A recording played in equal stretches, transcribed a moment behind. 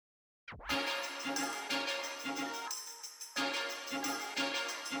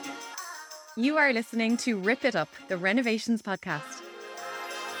You are listening to Rip It Up, the Renovations podcast.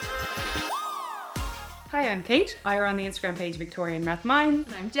 Hi, I'm Kate. I run the Instagram page Victorian Math Mine.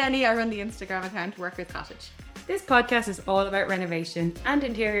 And I'm Jenny. I run the Instagram account Workers Cottage. This podcast is all about renovation and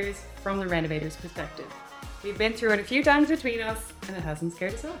interiors from the renovator's perspective. We've been through it a few times between us and it hasn't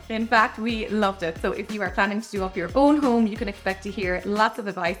scared us off. In fact, we loved it. So if you are planning to do up your own home, you can expect to hear lots of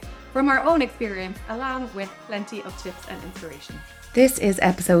advice from our own experience, along with plenty of tips and inspiration. This is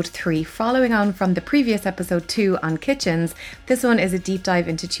episode 3, following on from the previous episode 2 on kitchens. This one is a deep dive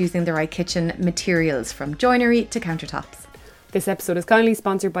into choosing the right kitchen materials, from joinery to countertops. This episode is kindly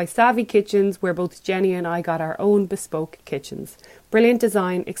sponsored by Savvy Kitchens, where both Jenny and I got our own bespoke kitchens. Brilliant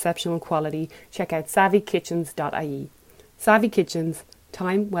design, exceptional quality. Check out savvykitchens.ie. Savvy Kitchens,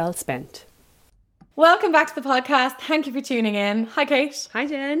 time well spent. Welcome back to the podcast. Thank you for tuning in. Hi, Kate. Hi,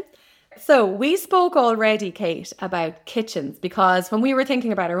 Jen. So we spoke already, Kate, about kitchens, because when we were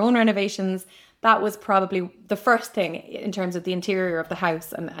thinking about our own renovations, that was probably the first thing in terms of the interior of the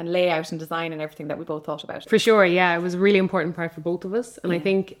house and layout and design and everything that we both thought about. For sure, yeah. It was a really important part for both of us. And I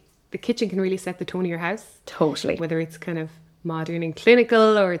think the kitchen can really set the tone of your house. Totally. Whether it's kind of modern and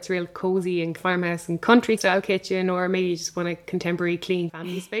clinical, or it's real cozy and farmhouse and country style kitchen, or maybe you just want a contemporary clean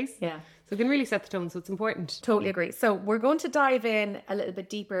family space. Yeah. So it can really set the tone, so it's important. Totally agree. So we're going to dive in a little bit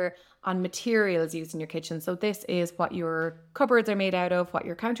deeper on materials used in your kitchen. So this is what your cupboards are made out of, what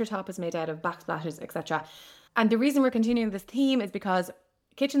your countertop is made out of, backsplash, etc. And the reason we're continuing this theme is because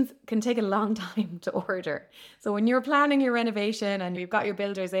kitchens can take a long time to order. So when you're planning your renovation and you've got your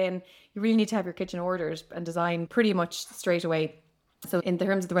builders in, you really need to have your kitchen ordered and designed pretty much straight away. So in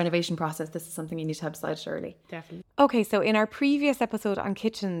terms of the renovation process, this is something you need to have decided early. Definitely. Okay, so in our previous episode on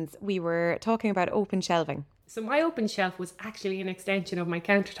kitchens, we were talking about open shelving. So my open shelf was actually an extension of my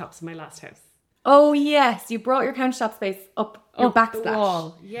countertops in my last house. Oh yes, you brought your countertop space up your backsplash. The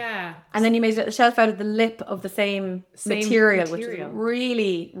wall, yeah. And then you made a shelf out of the lip of the same material, which is a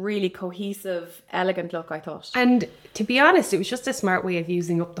really, really cohesive, elegant look, I thought. And to be honest, it was just a smart way of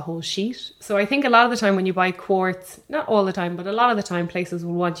using up the whole sheet. So I think a lot of the time when you buy quartz, not all the time, but a lot of the time places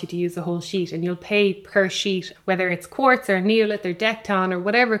will want you to use the whole sheet, and you'll pay per sheet, whether it's quartz or neolith or Decton or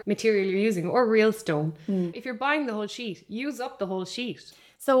whatever material you're using, or real stone. If you're buying the whole sheet, use up the whole sheet.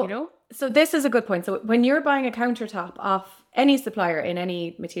 So, you know? So this is a good point. So when you're buying a countertop off any supplier in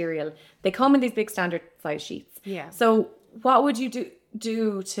any material, they come in these big standard size sheets. Yeah. So what would you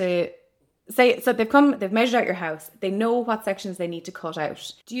do to say, so they've measured out your house, they know what sections they need to cut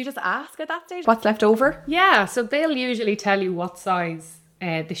out. Do you just ask at that stage what's left over? Yeah, so they'll usually tell you what size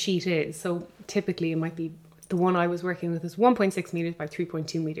the sheet is. So typically it might be, the one I was working with was 1.6 meters by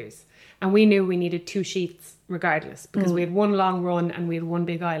 3.2 meters. And we knew we needed 2 sheets regardless, because we had one long run and we had one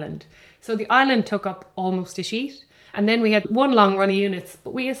big island. So the island took up almost a sheet. And then we had one long run of units,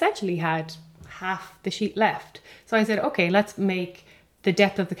 but we essentially had half the sheet left. So I said, okay, let's make the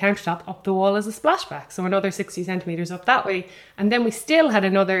depth of the countertop up the wall as a splashback. So another 60 centimetres up that way. And then we still had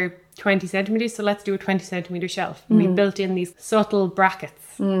another 20 centimetres. So let's do a 20 centimetre shelf. And we built in these subtle brackets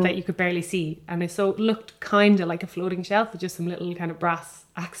that you could barely see. And it looked kind of like a floating shelf with just some little kind of brass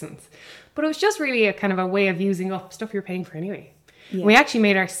accents. But it was just really a kind of a way of using up stuff you're paying for anyway. Yeah. We actually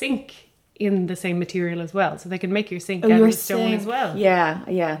made our sink in the same material as well. So they can make your sink out of stone as well. Yeah,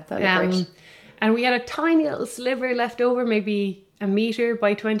 that'd be great. And we had a tiny little sliver left over, maybe a metre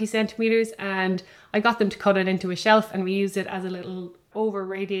by 20 centimetres. And I got them to cut it into a shelf, and we used it as a little over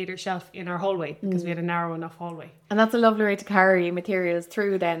radiator shelf in our hallway, because we had a narrow enough hallway. And that's a lovely way to carry materials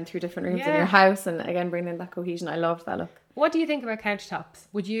through different rooms in your house, and again bring in that cohesion. I loved that look. What do you think about countertops?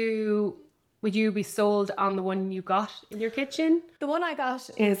 Would you be sold on the one you got in your kitchen? The one I got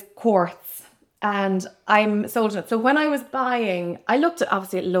is quartz, and I'm sold on it. So when I was buying, I looked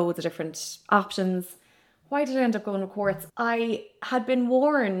at loads of different options. Why did I end up going with quartz? I had been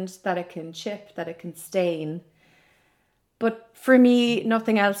warned that it can chip, that it can stain. But for me,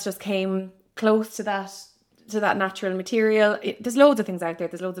 nothing else just came close to that natural material. There's loads of things out there.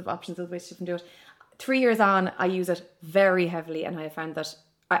 There's loads of options of ways you can do it. 3 years on, I use it very heavily, and I have found that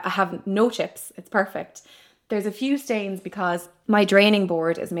I have no chips. It's perfect. There's a few stains because my draining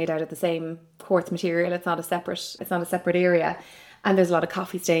board is made out of the same quartz material. It's not a separate area. And there's a lot of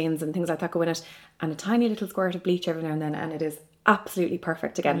coffee stains and things like that go in it. And a tiny little squirt of bleach every now and then, and it is absolutely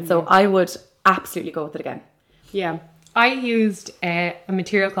perfect again. Mm-hmm. So I would absolutely go with it again. Yeah. I used a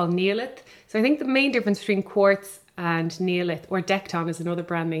material called neolith. So I think the main difference between quartz and neolith, or Decton is another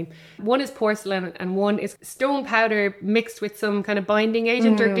brand name. One is porcelain and one is stone powder mixed with some kind of binding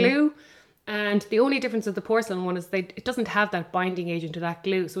agent or glue. And the only difference with the porcelain one is it doesn't have that binding agent or that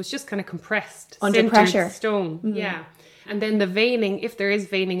glue. So it's just kind of compressed. Under sintered pressure. stone. Yeah. And then the veining, if there is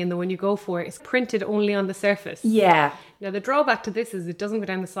veining in the one you go for, is printed only on the surface. Yeah. Now, the drawback to this is it doesn't go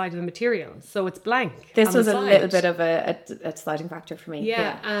down the side of the material. So it's blank. This on was the a side. little bit of a sliding factor for me.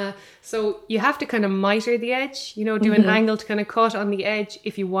 Yeah. So you have to kind of miter the edge, do an angled kind of cut on the edge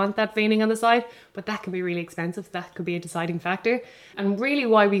if you want that veining on the side. But that can be really expensive. That could be a deciding factor. And really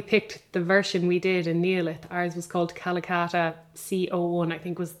why we picked the version we did in Neolith, ours was called Calicata C01, I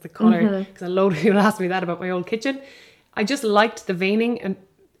think was the colour. Because a load of people asked me that about my old kitchen. I just liked the veining, and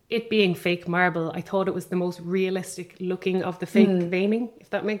it being fake marble, I thought it was the most realistic looking of the fake veining, if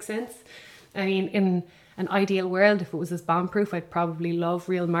that makes sense. I mean, in an ideal world, if it was this bomb-proof, I'd probably love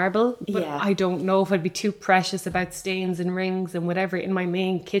real marble. But I don't know if I'd be too precious about stains and rings and whatever in my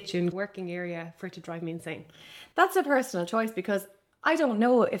main kitchen working area for it to drive me insane. That's a personal choice, because I don't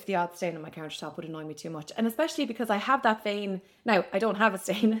know if the odd stain on my countertop would annoy me too much. And especially because I have that vein. Now, I don't have a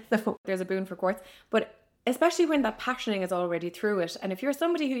stain, so there's a boon for quartz. But especially when that patterning is already through it. And if you're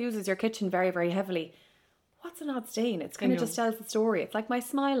somebody who uses your kitchen very, very heavily, what's an odd stain? It's kind of just tells the story. It's like my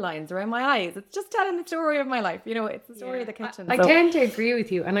smile lines around my eyes. It's just telling the story of my life. It's the story of the kitchen. I tend to agree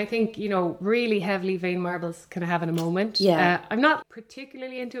with you. And I think, really heavily veined marbles can have in a moment. Yeah. I'm not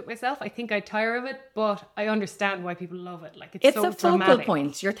particularly into it myself. I think I'd tire of it, but I understand why people love it. Like it's so a focal dramatic.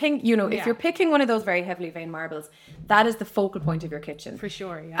 point. Your thing, if you're picking one of those very heavily veined marbles, that is the focal point of your kitchen. For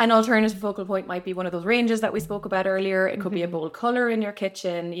sure, yeah. An alternative focal point might be one of those ranges that we spoke about earlier. It could be a bold colour in your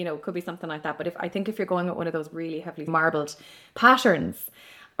kitchen, it could be something like that. But if you're going with one of those really heavily marbled patterns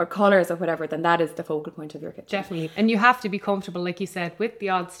or colours or whatever, then that is the focal point of your kitchen. Definitely. And you have to be comfortable, like you said, with the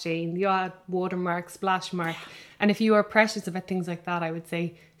odd stain, the odd watermark, splash mark. And if you are precious about things like that, I would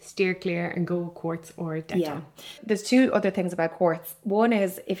say steer clear and go with quartz or Dettol. Yeah. There's two other things about quartz. One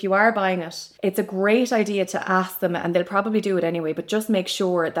is, if you are buying it, it's a great idea to ask them, and they'll probably do it anyway, but just make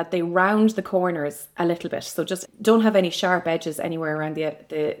sure that they round the corners a little bit. So just don't have any sharp edges anywhere around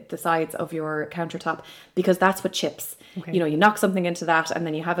the sides of your countertop, because that's what chips. Okay. You knock something into that and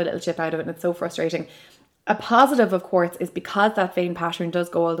then you have a little chip out of it, and it's so frustrating. A positive of quartz is, because that vein pattern does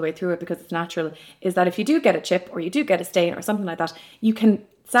go all the way through it, because it's natural, is that if you do get a chip or you do get a stain or something like that, you can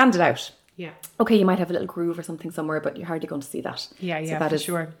sand it out. Yeah. Okay, you might have a little groove or something somewhere, but you're hardly going to see that. Yeah, so that for is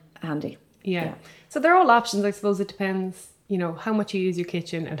sure. handy. Yeah. So they're all options. I suppose it depends, how much you use your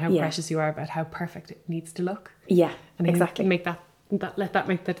kitchen and how precious you are about how perfect it needs to look. Yeah, and exactly. Make let that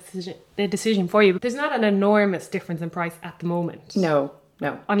make the decision for you. But there's not an enormous difference in price at the moment. No.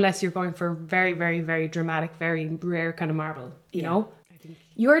 Unless you're going for very, very, very dramatic, very rare kind of marble, you know?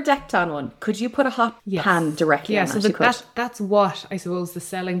 Your Decton one, could you put a hot pan directly on so that? that's what I suppose the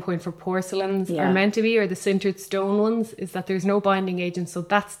selling point for porcelains are meant to be, or the sintered stone ones, is that there's no binding agent. So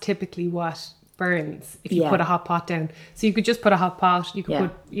that's typically what burns if you put a hot pot down. So you could just put a hot pot, you could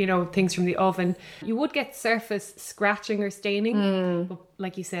put, things from the oven. You would get surface scratching or staining, but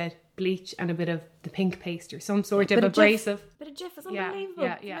like you said, bleach and a bit of the pink paste or some sort of abrasive. Bit of Jif is unbelievable.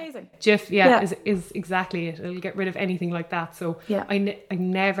 It's amazing. Jif, is exactly it. It'll get rid of anything like that. So I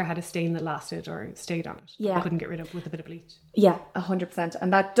never had a stain that lasted or stayed on it. I couldn't get rid of with a bit of bleach. Yeah, 100%.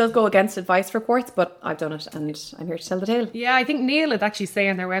 And that does go against advice for quartz, but I've done it and I'm here to tell the tale. Yeah, I think Neil had actually say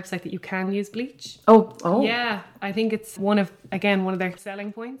on their website that you can use bleach. Oh. Yeah, I think it's one of their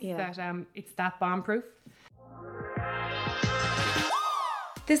selling points that it's that bomb-proof.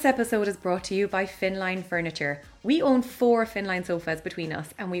 This episode is brought to you by Finline Furniture. We own 4 Finline sofas between us,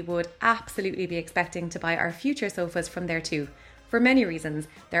 and we would absolutely be expecting to buy our future sofas from there too. For many reasons.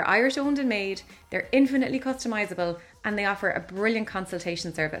 They're Irish owned and made, they're infinitely customizable, and they offer a brilliant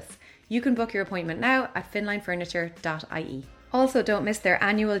consultation service. You can book your appointment now at finlinefurniture.ie. Also, don't miss their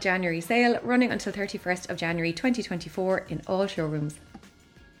annual January sale running until 31st of January 2024 in all showrooms.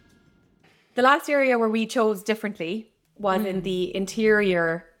 The last area where we chose differently was in the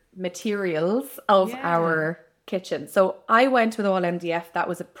interior materials of our kitchen. So I went with all MDF. That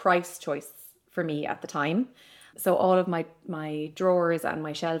was a price choice for me at the time. So all of my drawers and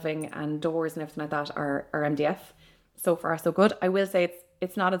my shelving and doors and everything like that are MDF. So far, so good. I will say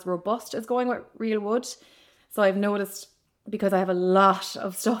it's not as robust as going with real wood. So I've noticed, because I have a lot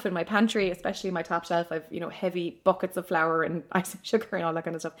of stuff in my pantry, especially my top shelf, I've, heavy buckets of flour and icing sugar and all that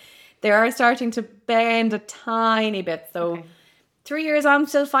kind of stuff. They are starting to bend a tiny bit. So 3 years on,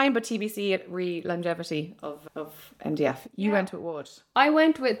 still fine, but TBC at longevity of MDF. You went with wood. I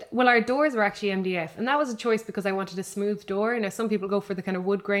went with, well, our doors were actually MDF, and that was a choice because I wanted a smooth door. Now, some people go for the kind of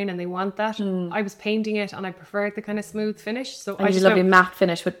wood grain and they want that. I was painting it and I preferred the kind of smooth finish. So And I just lovely matte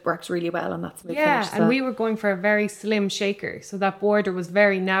finish, which works really well on that smooth yeah, finish. and we were going for a very slim shaker. So that border was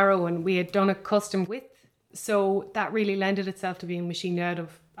very narrow and we had done a custom width. So that really lended itself to being machined out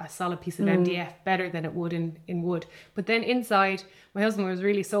of a solid piece of MDF better than it would in wood. But then inside, my husband was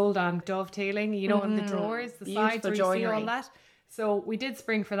really sold on dovetailing, you know, on the drawers, the sides where you see joinery. all that. So we did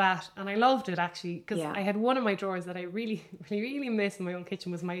spring for that, and I loved it actually because I had one of my drawers that I really, really miss in my old kitchen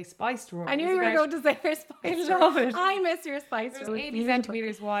was my spice drawer. I knew you were going to say your spice drawer. love it. I miss your spice It was drawer. 80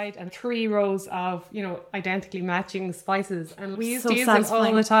 centimeters wide and 3 rows of, you know, identically matching spices. And we used So to use it all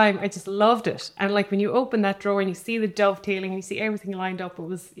satisfying. the time. I just loved it. And like when you open that drawer and you see the dovetailing, you see everything lined up, it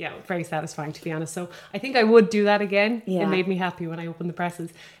was, very satisfying to be honest. So I think I would do that again. Yeah. It made me happy when I opened the presses.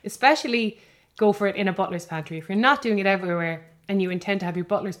 Especially go for it in a butler's pantry. If you're not doing it everywhere and you intend to have your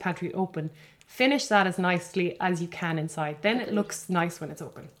butler's pantry open, finish that as nicely as you can inside. Then it looks nice when it's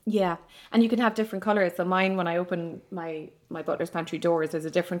open. Yeah, and you can have different colours. So mine, when I open my butler's pantry doors, there's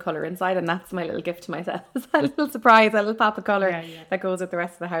a different colour inside, and that's my little gift to myself. It's a little surprise, a little pop of colour that goes with the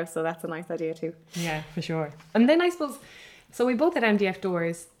rest of the house. So that's a nice idea too. Yeah, for sure. And then I suppose, so we both had MDF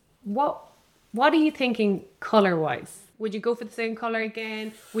doors. What are you thinking colour-wise? Would you go for the same colour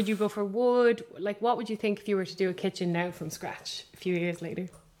again? Would you go for wood? Like, what would you think if you were to do a kitchen now from scratch a few years later?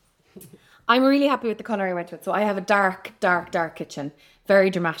 I'm really happy with the colour I went with. So I have a dark kitchen,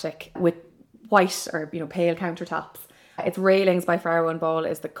 very dramatic, with white or pale countertops. It's Railings by Farrow & Ball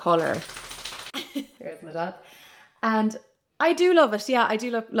is the colour. There's my dad. And I do love it. Yeah, I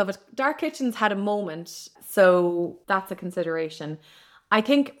do love it. Dark kitchens had a moment, so that's a consideration. I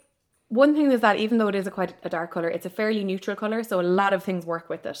think one thing is that even though it is quite a dark colour, it's a fairly neutral colour, so a lot of things work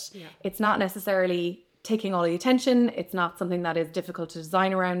with it. Yeah. It's not necessarily taking all the attention. It's not something that is difficult to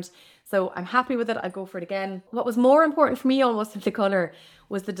design around. So I'm happy with it. I'd go for it again. What was more important for me almost than the colour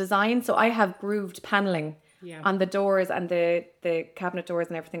was the design. So I have grooved panelling on the doors and the cabinet doors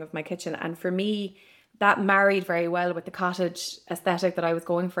and everything of my kitchen. And for me, that married very well with the cottage aesthetic that I was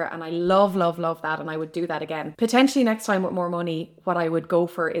going for. And I love that. And I would do that again. Potentially next time with more money, what I would go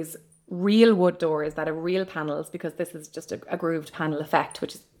for is real wood doors that are real panels, because this is just a grooved panel effect,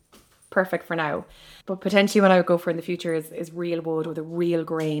 which is perfect for now. But potentially what I would go for in the future is real wood with a real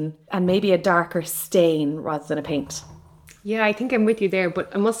grain and maybe a darker stain rather than a paint. Yeah, I think I'm with you there.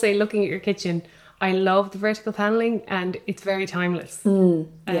 But I must say, looking at your kitchen, I love the vertical panelling and it's very timeless.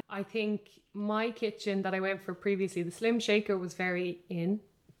 I think my kitchen that I went for previously, the slim shaker was very in.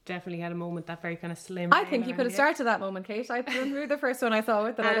 Definitely had a moment, that very kind of slim. I think you could have started that moment, Kate. I remember the first one I saw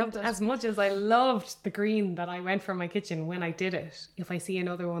it, I loved it. As much as I loved the green that I went for my kitchen when I did it, if I see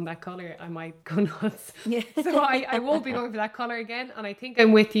another one that colour, I might go nuts. Yeah. So I won't be going for that colour again. And I think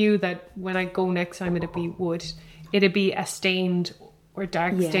I'm with you that when I go next time, it'd be wood. It'd be a stained or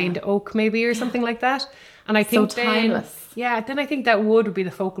dark stained oak maybe or something like that. And I think so timeless. Then I think that wood would be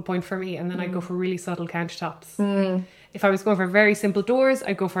the focal point for me. And then I'd go for really subtle countertops. If I was going for very simple doors,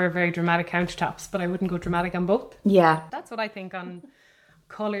 I'd go for a very dramatic countertops, but I wouldn't go dramatic on both. Yeah. That's what I think on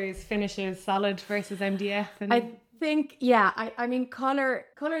colours, finishes, solid versus MDF. And I think, I mean, colours,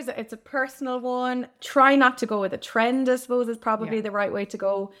 it's a personal one. Try not to go with a trend, I suppose, is probably the right way to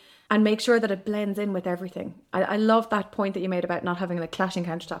go. And make sure that it blends in with everything. I love that point that you made about not having like clashing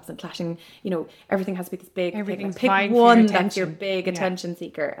countertops and clashing, everything has to be this big. Everything's pick vying for one your that's your attention. big attention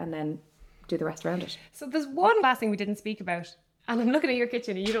seeker and then do the rest around it. So there's one last thing we didn't speak about, and I'm looking at your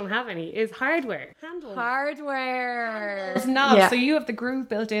kitchen and you don't have any, is hardware. Handles. Hardware. It's knobs. So you have the groove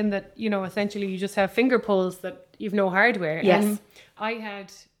built in that, essentially you just have finger pulls that you've no hardware. Yes. And I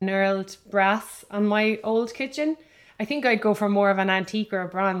had knurled brass on my old kitchen. I think I'd go for more of an antique or a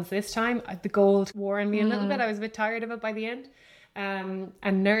bronze this time. The gold wore on me a little bit. I was a bit tired of it by the end. And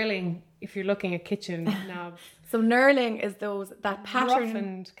knurling, if you're looking at kitchen knobs. So knurling is that pattern.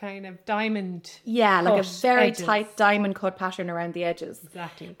 Roughened kind of diamond. Yeah, like a cut very edges. tight diamond cut pattern around the edges.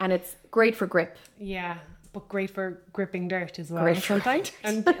 Exactly. And it's great for grip. Yeah, but great for gripping dirt as well. Great for sometimes.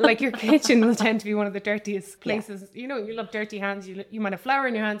 And like your kitchen will tend to be one of the dirtiest places. Yeah. You love dirty hands. You might have flour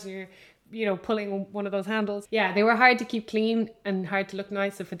in your hands and you're pulling one of those handles. Yeah, they were hard to keep clean and hard to look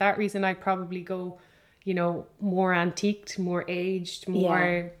nice. So for that reason, I'd probably go, more antiqued, more aged,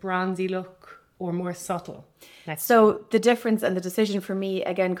 more bronzy look, or more subtle. So the difference and the decision for me,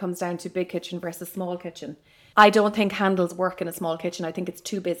 again, comes down to big kitchen versus small kitchen. I don't think handles work in a small kitchen. I think it's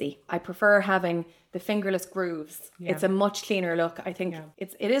too busy. I prefer having the fingerless grooves. Yeah. It's a much cleaner look. I think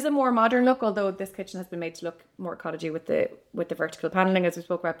it is a more modern look, although this kitchen has been made to look more cottagey with the vertical paneling, as we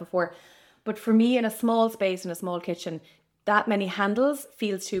spoke about before. But for me, in a small space, in a small kitchen, that many handles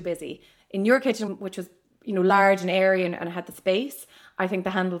feels too busy. In your kitchen, which was, you know, large and airy and had the space, I think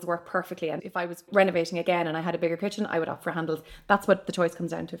the handles work perfectly. And if I was renovating again and I had a bigger kitchen, I would opt for handles. That's what the choice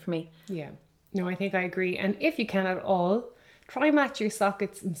comes down to for me. Yeah. No, I think I agree. And if you can at all, try match your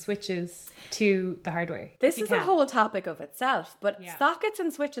sockets and switches to the hardware. This is a whole topic of itself, but sockets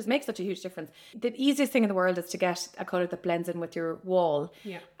and switches make such a huge difference. The easiest thing in the world is to get a colour that blends in with your wall,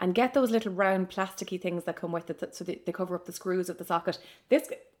 and get those little round plasticky things that come with it, so they cover up the screws of the socket.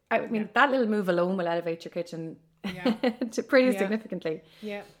 That little move alone will elevate your kitchen pretty significantly.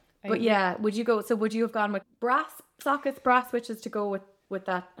 Yeah. But would you have gone with brass sockets, brass switches to go with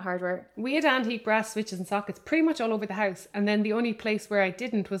that hardware? We had antique brass switches and sockets pretty much all over the house, and then the only place where I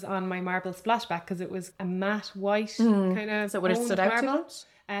didn't was on my marble splashback, because it was a matte white kind of. So would it stood out too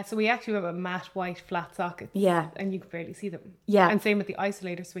much? So we actually have a matte white flat socket. Yeah. And you could barely see them. Yeah. And same with the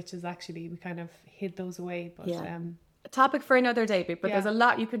isolator switches, actually. We kind of hid those away. But a topic for another day, but there's a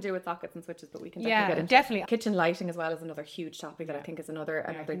lot you can do with sockets and switches, but we can definitely get into definitely. Kitchen lighting as well is another huge topic that I think is another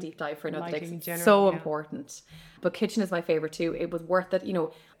deep dive for another day. It's general, so important. But kitchen is my favourite too. It was worth it. You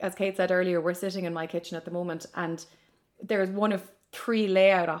know, as Kate said earlier, we're sitting in my kitchen at the moment, and there's one of 3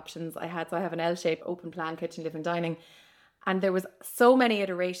 layout options I had. So I have an L-shaped open plan kitchen, living, dining. And there was so many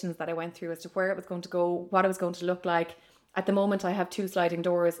iterations that I went through as to where it was going to go, what it was going to look like. At the moment, I have 2 sliding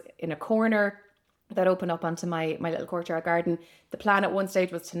doors in a corner that open up onto my little courtyard garden. The plan at one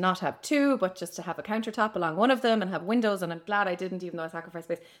stage was to not have 2, but just to have a countertop along one of them and have windows, and I'm glad I didn't, even though I sacrificed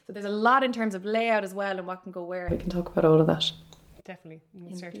space. So there's a lot in terms of layout as well, and what can go where. We can talk about all of that. Definitely.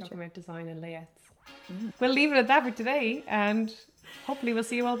 We'll start talking about design and layouts. We'll leave it at that for today, and hopefully we'll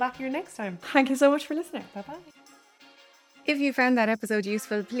see you all back here next time. Thank you so much for listening. Bye-bye. If you found that episode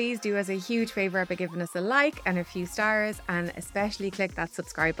useful, please do us a huge favour by giving us a like and a few stars, and especially click that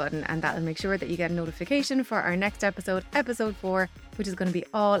subscribe button, and that'll make sure that you get a notification for our next episode, episode 4, which is going to be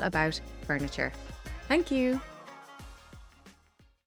all about furniture. Thank you.